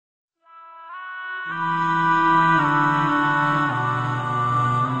From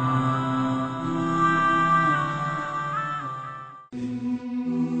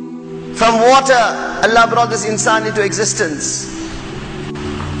water, Allah brought this insan into existence.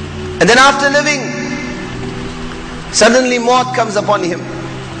 And then after living, suddenly maut comes upon him.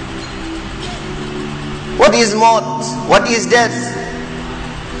 What is maut? What is death?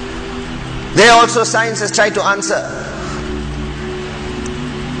 There also science has tried to answer.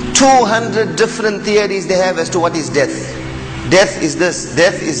 200 different theories they have as to what is death. Death is this,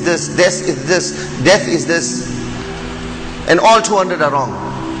 death is this, death is this, death is this. And all 200 are wrong.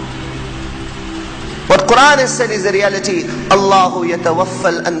 What Quran has said is the reality. Allahu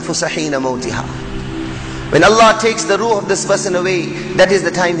yatawaffal anfusa hina mawtiha. When Allah takes the ruh of this person away, that is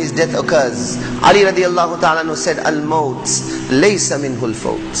the time his death occurs. Ali radiallahu ta'ala anhu said, Al-maut laysa minhul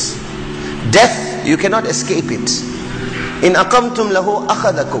fawt. Death, you cannot escape it. In aqamtum lahu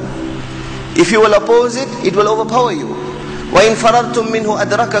akhadakum. If you will oppose it, it will overpower you. Wa in farartum minhu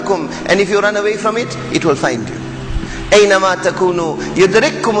adrakakum. And if you run away from it, it will find you. أينما تكونوا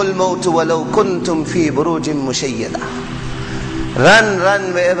يدرككم الموت ولو كنتم في بروج مشيدة.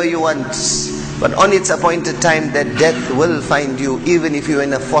 Run wherever you want, but on its appointed time that death will find you, even if you're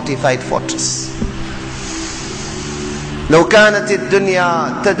in a fortified fortress. لو كانت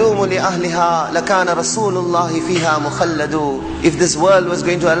الدنيا تدوم لأهلها لكان رسول الله فيها مخلد. If this world was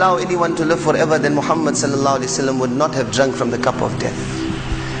going to allow anyone to live forever, then Muhammad sallallahu alaihi wasallam would not have drunk from the cup of death.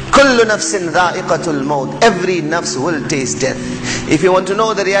 كل نفس ذائقة الموت. Every nafs will taste death. If you want to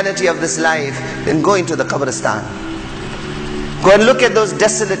know the reality of this life, then go into the Qabristan. Go and look at those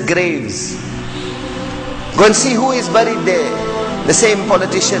desolate graves. Go and see who is buried there. The same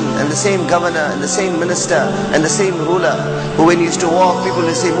politician and the same governor and the same minister and the same ruler who, when he used to walk, people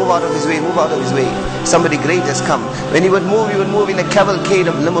would say, move out of his way, move out of his way. Somebody great has come. When he would move in a cavalcade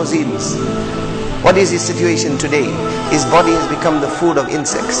of limousines. What is his situation today? His body has become the food of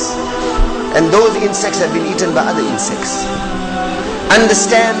insects. And those insects have been eaten by other insects.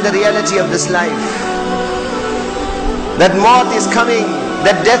 Understand the reality of this life. That maut is coming,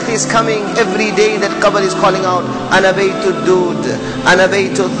 that death is coming every day. That qabr is calling out, Ana baytul dud, Ana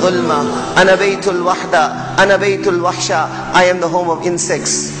baytul dhulma, Ana baytul wahda, Ana baytul wahsha. I am the home of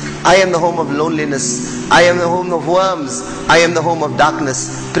insects. I am the home of loneliness. I am the home of worms. I am the home of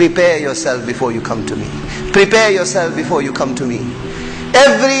darkness. Prepare yourself before you come to me. Prepare yourself before you come to me.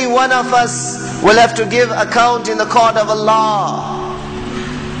 Every one of us will have to give account in the court of Allah.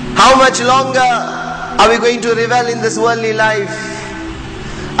 How much longer are we going to revel in this worldly life?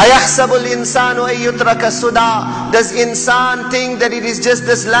 أَيَحْسَبُ الْإِنسَانُ أَن يُتْرَكَ سُدًى. Does insan think that it is just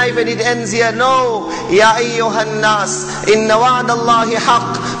this life and it ends here? No. يَا أَيُّهَا النَّاسِ إِنَّ وَعْدَ اللَّهِ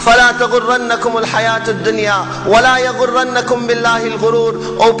حَقٌّ فَلَا تَغُرَّنَّكُمُ الْحَيَاةُ الدُّنْيَا وَلَا يَغُرَّنَّكُمْ بِاللَّهِ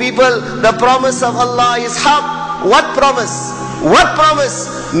الْغُرُورُ. O people, the promise of Allah is haqq. What promise? What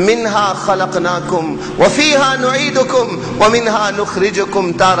promise? منها خلقناكم وفيها نعيدكم ومنها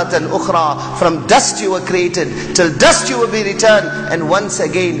نخرجكم تارة أخرى. From dust you were created, till dust you will be returned, and once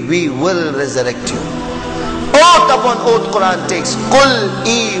again we will resurrect you. Oath upon oath Quran takes. قُلْ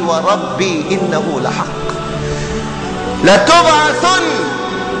إِي وَرَبِّي إِنَّهُ لَحَقٌّ لَتُبْعَثُنَّ.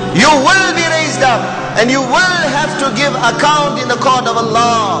 You will be raised up and you will have to give account in the court of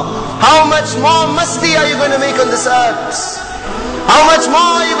Allah. How much more masti are you going to make on this earth? How much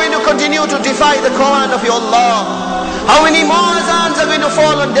more are you going to continue to defy the Quran of your Allah? How many more azans are going to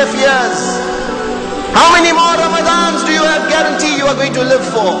fall on deaf ears? How many more Ramadans do you have guarantee you are going to live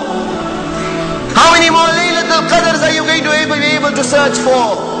for? How many more Laylatul Qadrs are you going to be able to search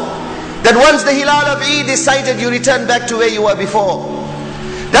for? That once the Hilal of Eid is sighted, you return back to where you were before.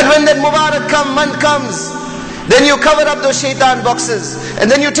 That when that Mubarak month comes, then you cover up those shaitan boxes,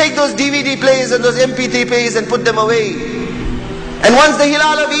 and then you take those DVD players and those MP3 players and put them away. And once the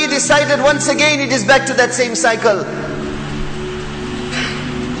Hilal of Eid is sighted, once again it is back to that same cycle.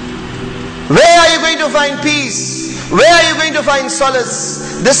 Where are you going to find peace? Where are you going to find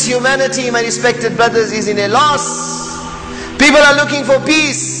solace? This humanity, my respected brothers, is in a loss. People are looking for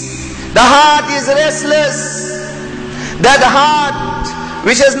peace. The heart is restless. That heart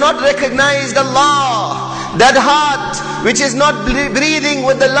which has not recognized Allah. That heart which is not breathing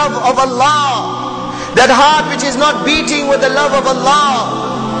with the love of Allah. That heart which is not beating with the love of Allah.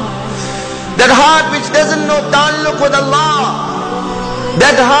 That heart which doesn't know ta'alluq with Allah.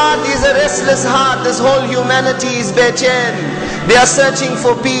 That heart is a restless heart. This whole humanity is bechain. They are searching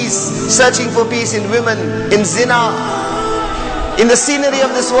for peace in women, in zina, in the scenery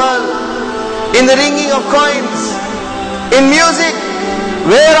of this world, in the ringing of coins, in music.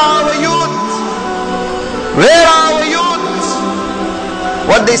 Where are our youth? Where are our youth?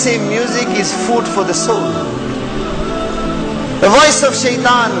 What they say, music is food for the soul. The voice of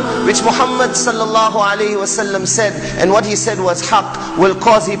shaitan, which Muhammad sallallahu alayhi wasallam said, and what he said was haqq, will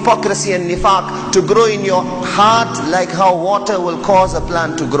cause hypocrisy and nifaq to grow in your heart like how water will cause a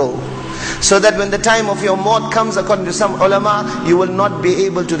plant to grow. So that when the time of your maut comes, according to some ulama, you will not be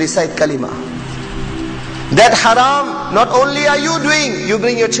able to recite kalima. That haram, not only are you doing, you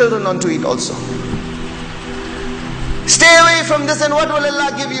bring your children onto it also. Stay away from this, and what will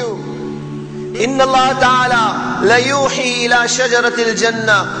Allah give you? Inna Allah Ta'ala la yuhi ila shajaratil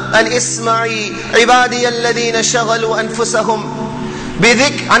jannah an isma'i ibadiya alladhina shaghalu anfusahum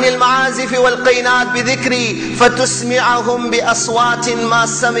بذكر عن المعازف والقينات بذكري فتسمعهم بأصوات ما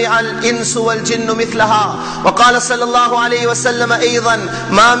سمع الإنس والجن مثلها. وقال صلى الله عليه وسلم أيضا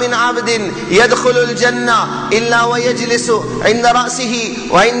ما من عبد يدخل الجنة إلا ويجلس عند رأسه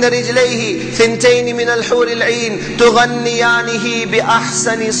وعند رجليه ثنتين من الحور العين تغنيانه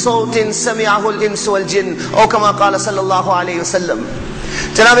بأحسن صوت سمعه الإنس والجن أو كما قال صلى الله عليه وسلم.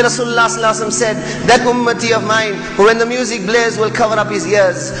 Janabi Rasulullah said, that ummati of mine, who when the music blares will cover up his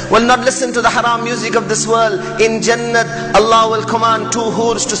ears, will not listen to the haram music of this world. In Jannat, Allah will command 2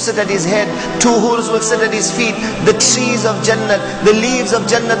 hurs to sit at his head, 2 hurs will sit at his feet. The trees of Jannat, the leaves of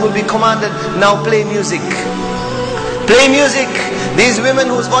Jannat will be commanded, now play music. Play music. These women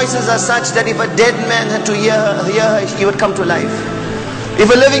whose voices are such that if a dead man had to hear her, he would come to life.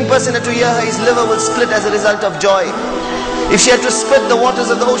 If a living person had to hear her, his liver will split as a result of joy. If she had to spit, the waters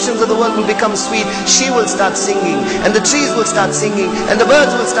of the oceans of the world will become sweet. She will start singing, and the trees will start singing, and the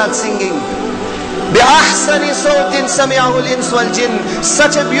birds will start singing. بِأَحْسَنِ صَوْتٍ سَمِعَهُ الْإِنسُ وَالْجِنُّ.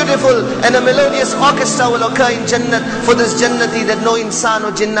 Such a beautiful and a melodious orchestra will occur in Jannat for this Jannati that no insan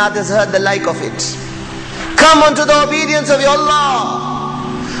or jinnat has heard the like of it. Come unto the obedience of your Allah.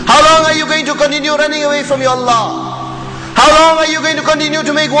 How long are you going to continue running away from your Allah? How long are you going to continue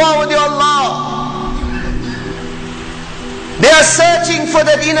to make war with your Allah? They are searching for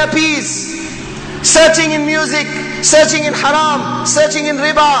that inner peace, searching in music, searching in haram, searching in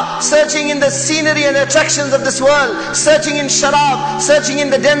riba, searching in the scenery and attractions of this world, searching in sharab, searching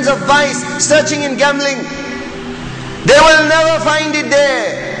in the dens of vice, searching in gambling. They will never find it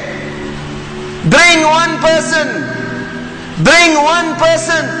there. Bring one person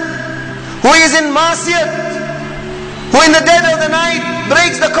who is in masiyat, who in the dead of the night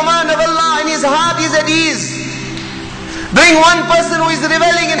breaks the command of Allah and his heart is at ease. Bring one person who is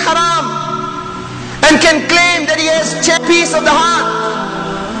reveling in haram and can claim that he has peace of the heart.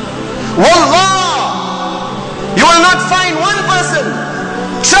 Wallah, you will not find one person.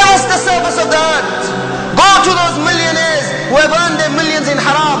 Trust the surface of the earth. Go to those millionaires who have earned their millions in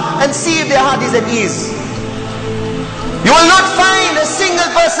haram and see if their heart is at ease. You will not find a single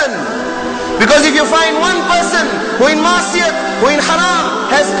person. Because if you find one person who in masiyat, who in haram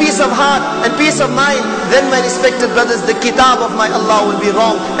has peace of heart and peace of mind, then my respected brothers, the kitab of my Allah will be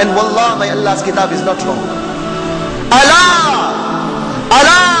wrong. And wallah, my Allah's kitab is not wrong.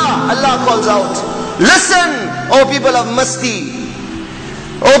 Allah calls out, listen, O people of masti,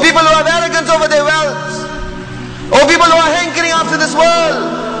 O people who have arrogance over their wealth, O people who are hankering after this world,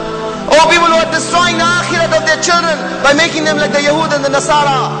 O people who are destroying the akhirat of their children by making them like the Yahud and the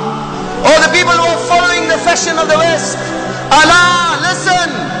Nasara, or the people who are following the fashion of the West. Allah, listen.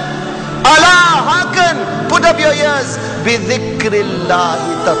 Allah, hearken. Put up your ears. بِذِكْرِ اللَّهِ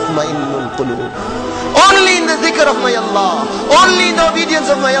تَطْمَئِنُّ الْقُلُوبِ. Only in the dhikr of my Allah. Only in the obedience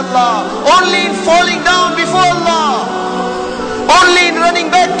of my Allah. Only in falling down before Allah. Only in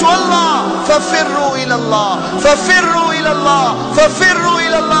running back to Allah. فَفِرُّوا إِلَى اللَّهِ فَفِرُّوا إِلَى اللَّهِ فَفِرُّوا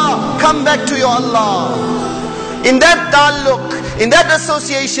إِلَى اللَّهِ. Come back to your Allah. In that ta'alluq, in that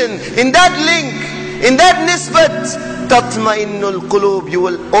association, in that link, in that nisbat, tatma'innul qulub, you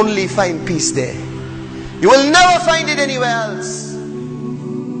will only find peace there. You will never find it anywhere else.